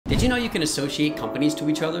Did you know you can associate companies to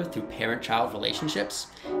each other through parent-child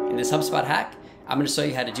relationships? In this HubSpot hack, I'm going to show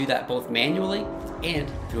you how to do that both manually and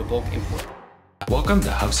through a bulk import. Welcome to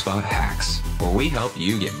HubSpot Hacks, where we help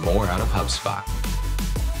you get more out of HubSpot.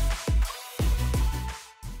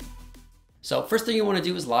 So first thing you want to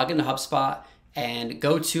do is log into HubSpot and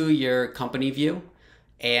go to your company view.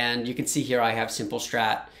 And you can see here I have Simple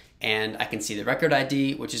Strat, and I can see the record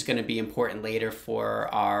ID, which is going to be important later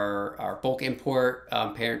for our bulk import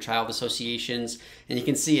parent-child associations. And you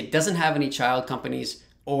can see it doesn't have any child companies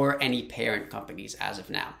or any parent companies as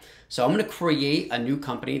of now. So I'm going to create a new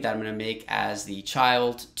company that I'm going to make as the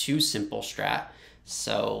child to Simple Strat.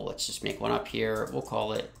 So let's just make one up here. We'll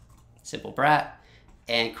call it Simple Brat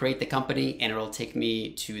and create the company, and it'll take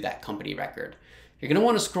me to that company record. You're going to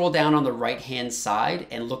want to scroll down on the right-hand side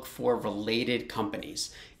and look for related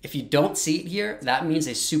companies. If you don't see it here, that means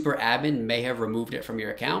a super admin may have removed it from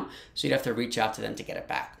your account, so you'd have to reach out to them to get it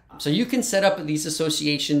back. So you can set up these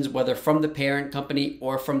associations whether from the parent company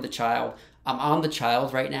or from the child. I'm on the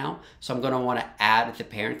child right now, so I'm going to want to add the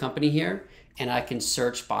parent company here, and I can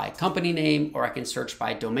search by company name or I can search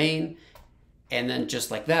by domain, and then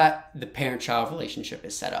just like that, the parent-child relationship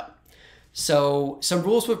is set up. So some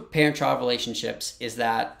rules with parent-child relationships is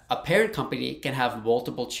that a parent company can have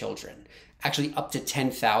multiple children, actually up to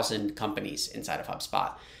 10,000 companies inside of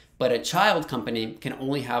HubSpot. But a child company can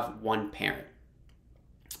only have one parent.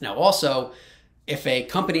 Now also, if a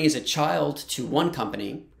company is a child to one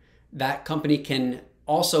company, that company can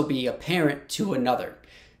also be a parent to another,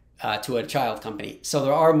 to a child company. So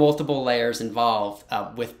there are multiple layers involved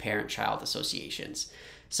with parent-child associations.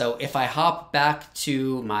 So if I hop back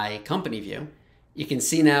to my company view, you can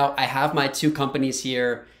see now I have my two companies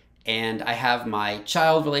here, and I have my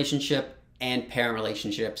child relationship and parent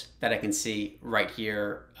relationships that I can see right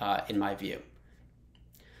here in my view.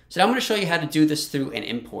 So now I'm going to show you how to do this through an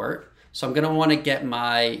import. So I'm going to want to get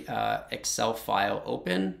my Excel file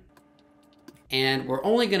open. And we're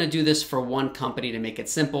only going to do this for one company to make it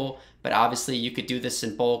simple, but obviously you could do this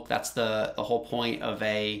in bulk. That's the whole point of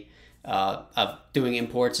doing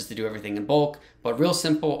imports, is to do everything in bulk. But real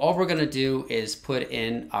simple, all we're going to do is put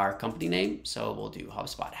in our company name. So we'll do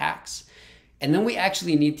HubSpot Hacks. And then we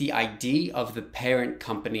actually need the ID of the parent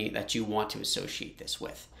company that you want to associate this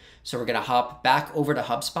with. So we're going to hop back over to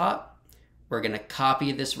HubSpot. We're going to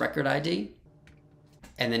copy this record ID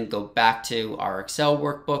and then go back to our Excel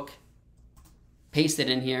workbook, paste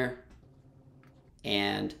it in here,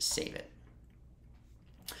 and save it.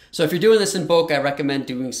 So if you're doing this in bulk, I recommend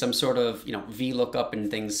doing some sort of VLOOKUP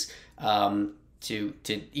and things to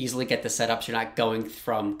easily get this set up, so you're not going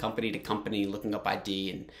from company to company looking up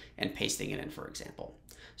ID and pasting it in, for example.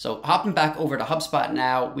 So hopping back over to HubSpot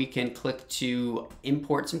now, we can click to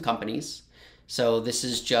import some companies. So this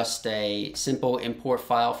is just a simple import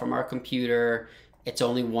file from our computer. It's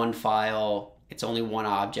only one file. It's only one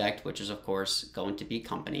object, which is of course going to be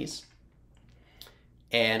companies.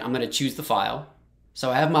 And I'm going to choose the file. So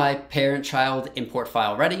I have my parent-child import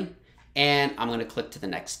file ready, and I'm going to click to the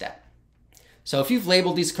next step. So if you've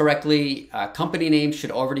labeled these correctly, company name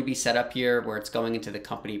should already be set up here where it's going into the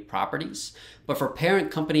company properties. But for parent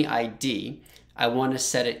company ID, I want to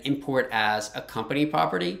set it import as a company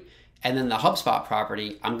property, and then the HubSpot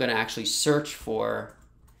property, I'm going to actually search for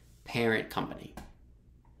parent company.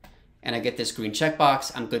 And I get this green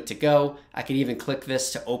checkbox. I'm good to go. I can even click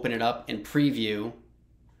this to open it up and preview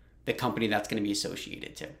the company that's going to be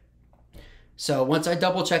associated to. So once I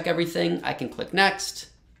double check everything, I can click next,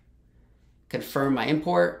 confirm my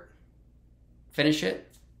import, finish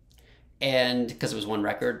it. And because it was one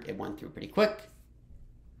record, it went through pretty quick.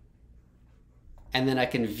 And then I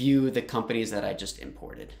can view the companies that I just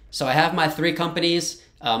imported. So I have my three companies.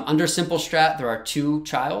 Under Simple Strat, there are two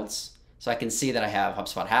childs. So I can see that I have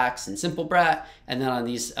HubSpot Hacks and Simple Brat. And then on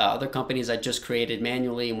these other companies I just created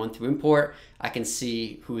manually and went through import, I can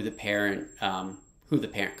see who the parent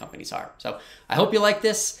companies are. So I hope you like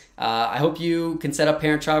this. I hope you can set up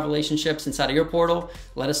parent-child relationships inside of your portal.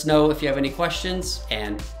 Let us know if you have any questions,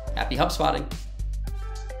 and happy HubSpotting.